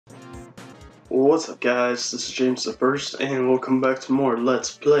What's up guys, this is James the First, and welcome back to more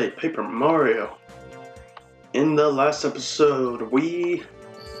Let's Play Paper Mario. In the last episode, we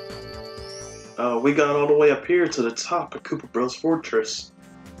got all the way up here to the top of Koopa Bros Fortress.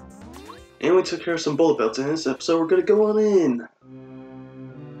 And we took care of some bullet bills. In this episode, we're gonna go on in.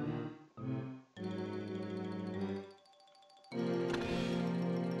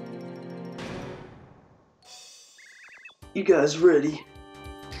 You guys ready?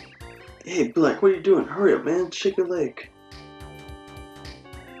 Hey, Black, what are you doing? Hurry up, man. Shake your leg.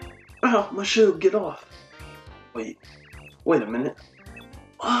 Ow, my shoe. Get off. Wait a minute.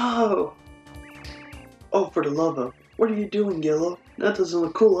 Oh! Oh, for the love of... What are you doing, Yellow? That doesn't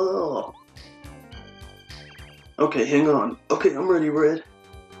look cool at all. Okay, hang on. Okay, I'm ready, Red.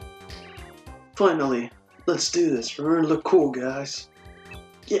 Finally. Let's do this. Remember to look cool, guys.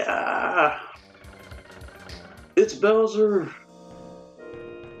 Yeah! It's Bowser!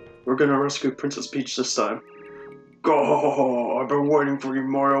 We're gonna rescue Princess Peach this time. Go! I've been waiting for you,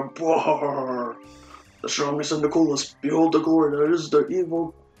 Mario. Blah. The strongest and the coolest. Behold the glory that is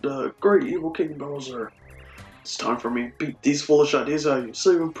the great evil King Bowser. It's time for me to beat these foolish ideas out of you.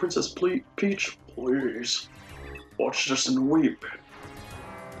 Saving Princess Peach, please. Watch this and weep.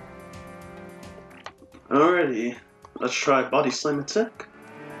 Alrighty, let's try Body Slam attack.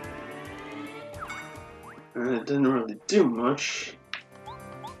 And it didn't really do much.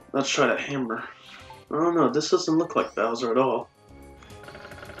 Let's try the hammer. I don't know, this doesn't look like Bowser at all.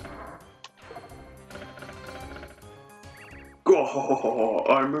 Go!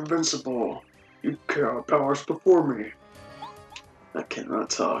 I'm invincible. You cannot powers before me. I cannot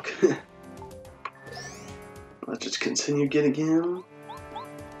talk. Let's just continue getting him.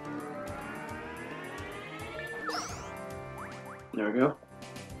 There we go.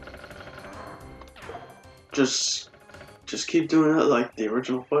 Just keep doing it like the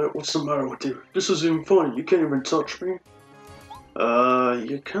original fight. What's the matter with you? This isn't even funny. You can't even touch me.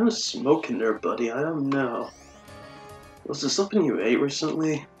 You're kind of smoking there, buddy. I don't know. Was there something you ate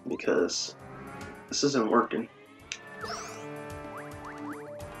recently? Because this isn't working.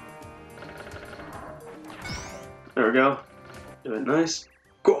 There we go. Do it nice.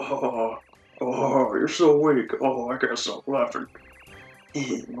 Oh, you're so weak. Oh, I can't stop laughing.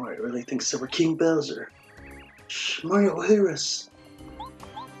 Mario really thinks that we're King Bowser. Shh, Mario, hear us.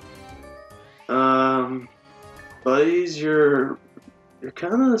 Buddies, you're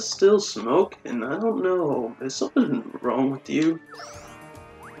kind of still smoking. I don't know. Is something wrong with you?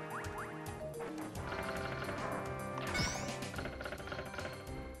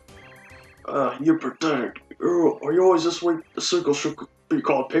 You're pathetic. Are you always this way? The circle should be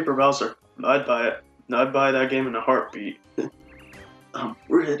called Paper Bowser. I'd buy it. I'd buy that game in a heartbeat.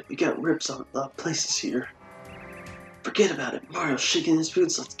 Red, we got rips on a lot of places here. Forget about it. Mario's shaking his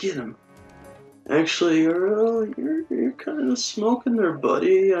boots. Let's get him. Actually, you're kind of smoking there,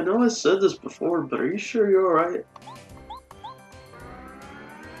 buddy. I know I said this before, but are you sure you're alright?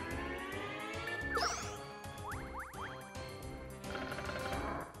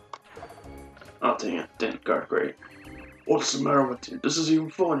 Oh, dang it. Didn't guard great. What's the matter with you? This is even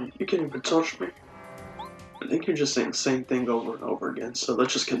funny. You can't even touch me. I think you're just saying the same thing over and over again, so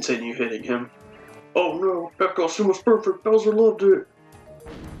let's just continue hitting him. Oh no, that costume was perfect. Bowser loved it.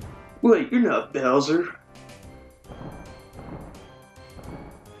 Wait, you're not Bowser.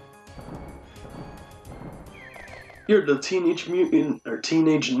 You're the teenage mutant, or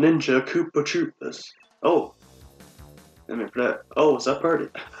teenage ninja Koopa Troopas. Oh. I mean for that. Oh, is that part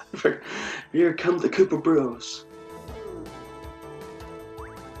of it? Here come the Koopa Bros.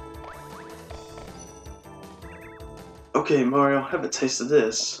 Okay, Mario, have a taste of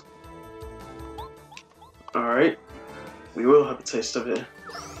this. Alright. We will have a taste of it.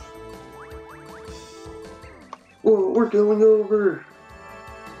 Whoa, we're going over!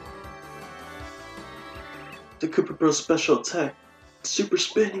 The Koopa Bros special attack. Super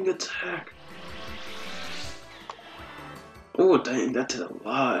spinning attack. Oh dang, that did a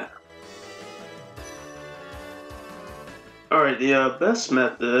lot. Alright, the best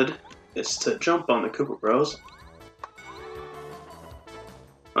method is to jump on the Koopa Bros.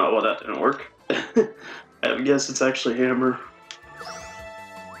 Oh, well that didn't work. I guess it's actually hammer.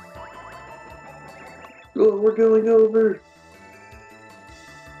 Oh, we're going over.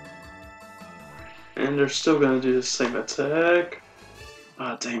 And they're still gonna do the same attack.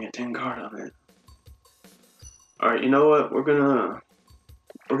 Ah, dang it, didn't guard on it. Alright, you know what? We're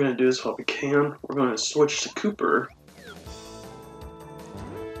gonna do this while we can. We're gonna switch to Kooper.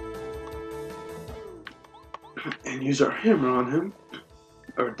 And use our hammer on him.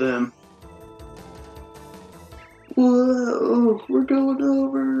 Or them. Whoa, we're going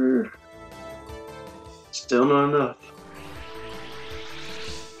over. Still not enough.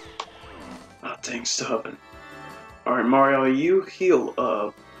 Ah, dang, still haven't. Alright, Mario, you heal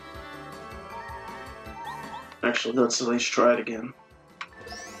up. Actually, let's at least try it again.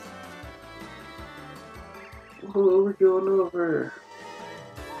 Oh, we're going over.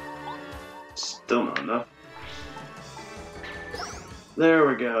 Still not enough. There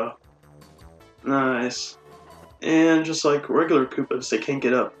we go. Nice. And just like regular Koopas, they can't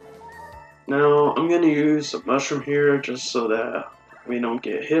get up. Now, I'm gonna use a mushroom here just so that we don't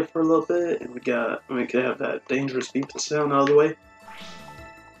get hit for a little bit, and we can have that dangerous beeping sound out of the way.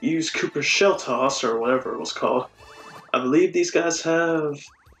 Use Koopa's Shell Toss, or whatever it was called. I believe these guys have...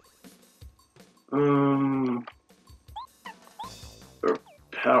 or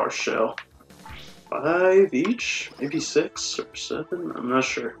Power Shell. 5 each? Maybe 6 or 7? I'm not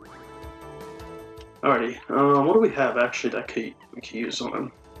sure. Alrighty, what do we have actually that we can use on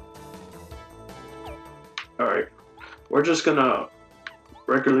them? Alright, we're just gonna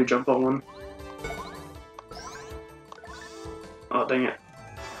regularly jump on one. Oh, dang it.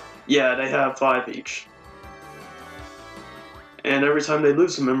 Yeah, they have 5 each. And every time they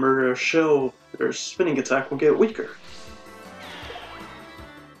lose a member, their spinning attack will get weaker.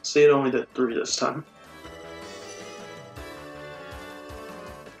 See, it only did 3 this time.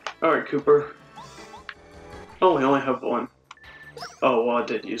 Alright, Cooper. Oh, we only have 1. Oh, well, I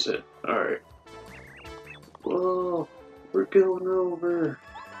did use it. Alright. Whoa, we're going over.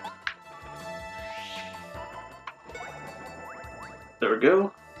 There we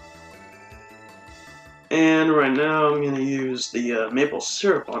go. And right now I'm going to use the maple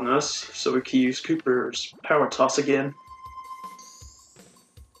syrup on us, so we can use Cooper's Power Toss again.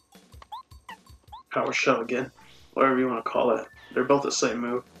 Power Shell again. Whatever you want to call it. They're both the same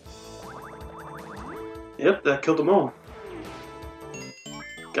move. Yep, that killed them all.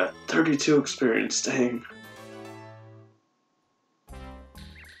 Got 32 experience, dang.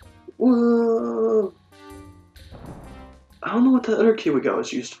 Whoa! I don't know what the other key we got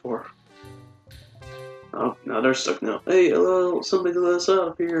was used for. Oh, no, they're stuck now. Hey, hello, somebody let us out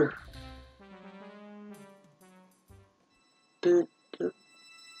of here. Dun, dun.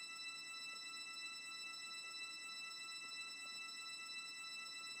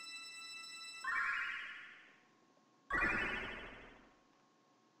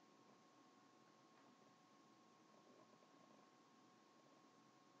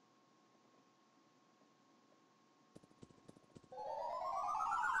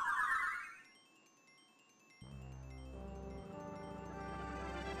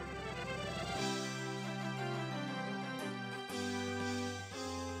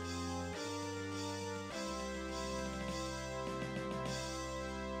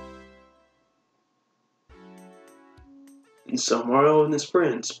 And so Mario and his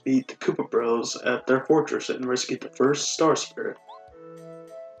friends beat the Koopa Bros at their fortress and rescued the first Star Spirit.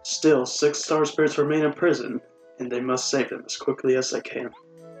 Still, 6 Star Spirits remain in prison, and they must save them as quickly as they can.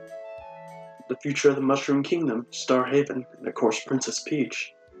 The future of the Mushroom Kingdom, Star Haven, and of course Princess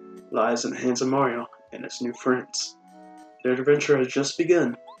Peach, lies in the hands of Mario and his new friends. Their adventure has just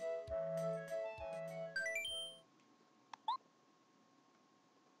begun.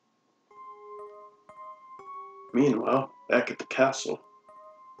 Meanwhile, back at the castle.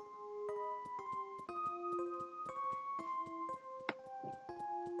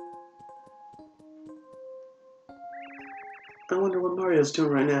 I wonder what Mario's doing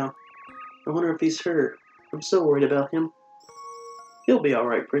right now. I wonder if he's hurt. I'm so worried about him. He'll be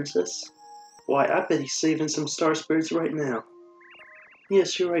alright, Princess. Why, I bet he's saving some Star Spirits right now.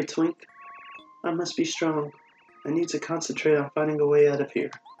 Yes, you're right, Twink. I must be strong. I need to concentrate on finding a way out of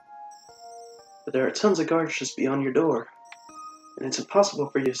here. But there are tons of guards just beyond your door, and it's impossible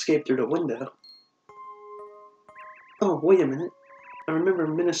for you to escape through the window. Oh, wait a minute. I remember a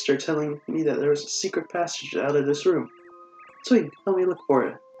minister telling me that there was a secret passage out of this room. Twink, help me look for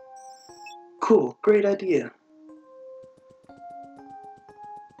it. Cool, great idea.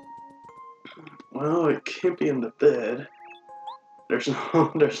 Well, it can't be in the bed. There's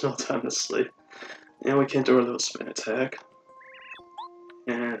no time to sleep. And we can't do a little spin attack.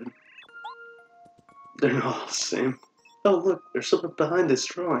 And they're not all the same. Oh look, there's something behind this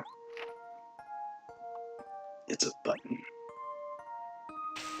drawing. It's a button.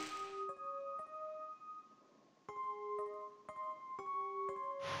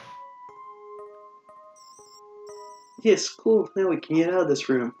 Yes, cool, now we can get out of this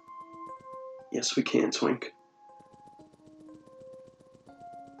room. Yes, we can, Twink.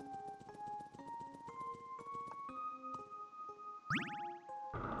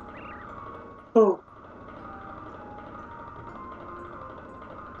 Oh.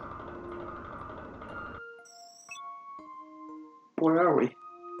 Where are we?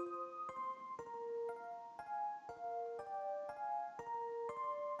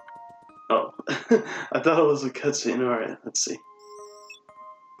 Oh, I thought it was a cutscene. Alright, let's see.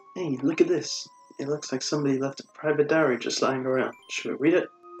 Hey, look at this. It looks like somebody left a private diary just lying around. Should we read it?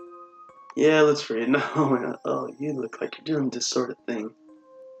 Yeah, let's read it. No, oh, you look like you're doing this sort of thing.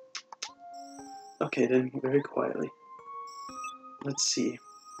 Okay then, very quietly. Let's see.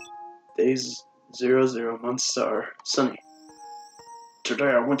 Days 00, month star, sunny.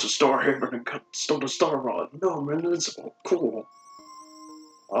 Today I went to Star Haven and stole the star rod. No, I'm invincible. Cool.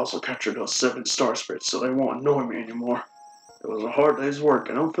 I also captured those 7 star spirits so they won't annoy me anymore. It was a hard day's work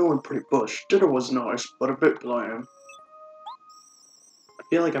and I'm feeling pretty bushed. Dinner was nice, but a bit bland. I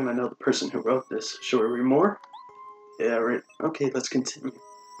feel like I might know the person who wrote this. Should we read more? Yeah, right. Okay, let's continue.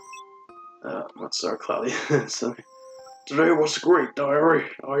 What's our cloudy? Sorry. Today was a great diary.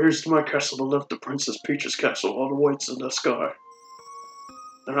 I used my castle to lift the Princess Peach's castle all the way to the sky.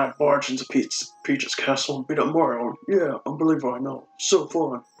 Then I barged into Peach's castle and beat up Mario. Yeah, unbelievable, I know. So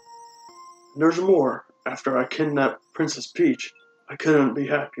fun. And there's more. After I kidnapped Princess Peach, I couldn't be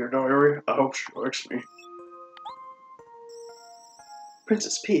happier, diary. I hope she likes me.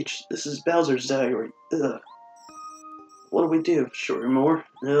 Princess Peach, this is Bowser's diary. Ugh. What do we do? Should we read more?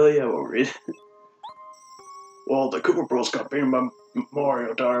 Oh yeah, we'll read. Well, the Koopa Bros got beaten by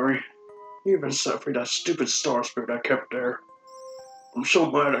Mario, diary. He even set free that stupid star spirit I kept there. I'm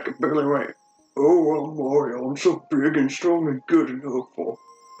so mad I can barely write. Oh, well, Mario, I'm so big and strong and good and hopeful.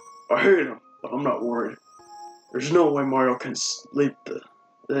 I hate him, but I'm not worried. There's no way Mario can sleep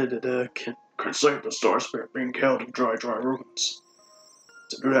can save the star spirit being held in dry ruins.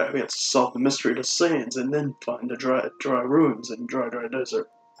 To do that, we have to solve the mystery of the sands and then find the dry ruins in dry desert.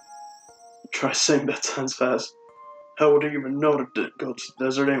 Try saying that sounds fast. How would he even know to go to the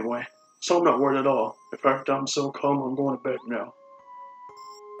desert anyway? So I'm not worried at all. In fact, I'm so calm I'm going to bed now.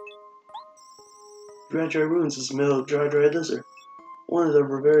 Dry ruins is the middle of dry desert. One of the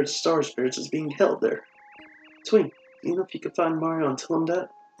revered star spirits is being held there. Twink, you know if you could find Mario and tell him that?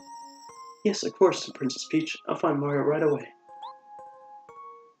 Yes, of course, Princess Peach. I'll find Mario right away.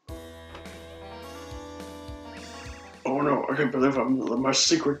 Oh no, I can't believe I'm letting my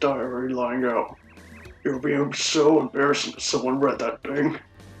secret diary lying out. It would be so embarrassing if someone read that thing.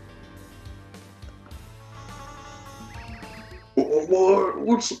 What?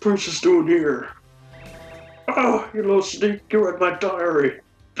 What's the princess doing here? Oh, you little sneak, you read my diary.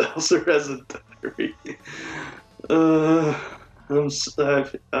 Bowser has a diary. I'm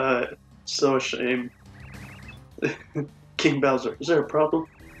so ashamed. King Bowser, is there a problem?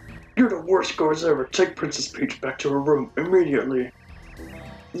 You're the worst guards ever. Take Princess Peach back to her room immediately.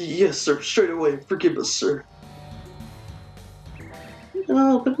 Yes, sir. Straight away. Forgive us, sir.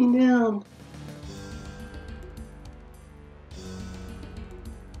 No, put me down.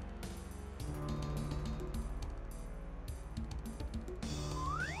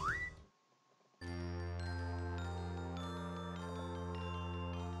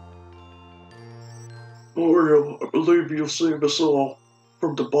 Mario, I believe you'll save us all.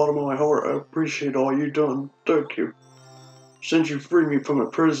 From the bottom of my heart, I appreciate all you've done. Thank you. Since you freed me from the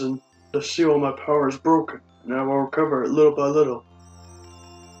prison, the seal of my power is broken, and I will recover it little by little.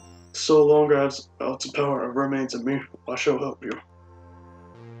 So long as its power remains in me, I shall help you.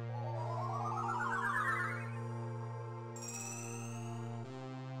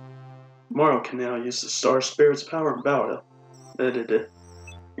 Mario can now use the Star Spirit's power in battle.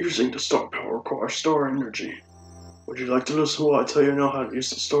 Using the star power requires star energy. Would you like to listen while I tell you how to use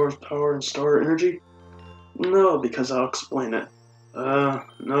the star's power and star energy? No, because I'll explain it.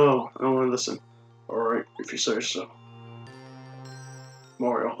 No, I don't want to listen. Alright, if you say so.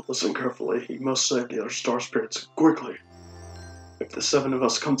 Mario, listen carefully. You must save the other star spirits, quickly. If the 7 of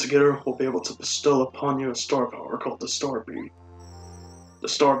us come together, we'll be able to bestow upon you a star power called the Star Beam. The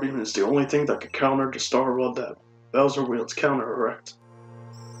Star Beam is the only thing that can counter the Star Rod that Bowser wields counteract.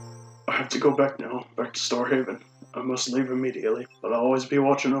 I have to go back now, back to Star Haven. I must leave immediately, but I'll always be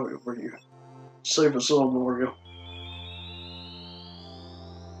watching over you. Save us all, Mario.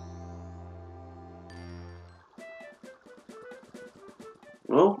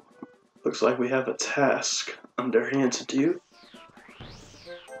 Well, looks like we have a task underhand to do.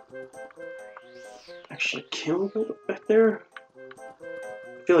 Actually, can we go back there?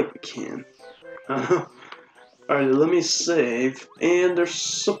 I feel like we can. Alright, let me save. And there's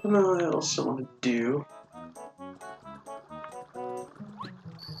something else I want to do.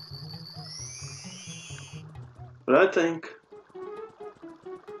 But I think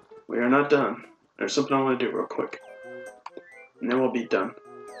we are not done. There's something I want to do real quick. And then we'll be done.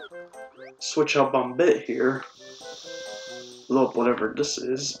 Switch out Bombette here. blow up whatever this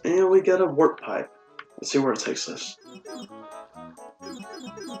is, and we got a warp pipe. Let's see where it takes us.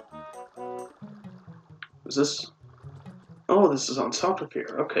 Is this? Oh, this is on top of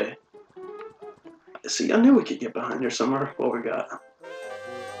here. Okay. See, I knew we could get behind here somewhere. What we got?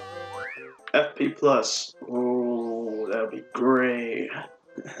 FP plus. Oh, that would be great.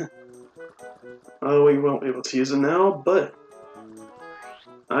 Oh, we won't be able to use it now, but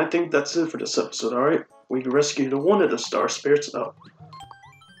I think that's it for this episode, alright? We rescued one of the star spirits up.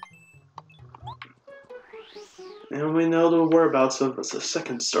 And we know the whereabouts of the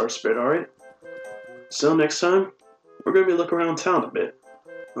second star spirit, alright? So next time, we're going to be looking around town a bit.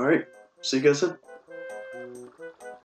 Alright, see you guys then.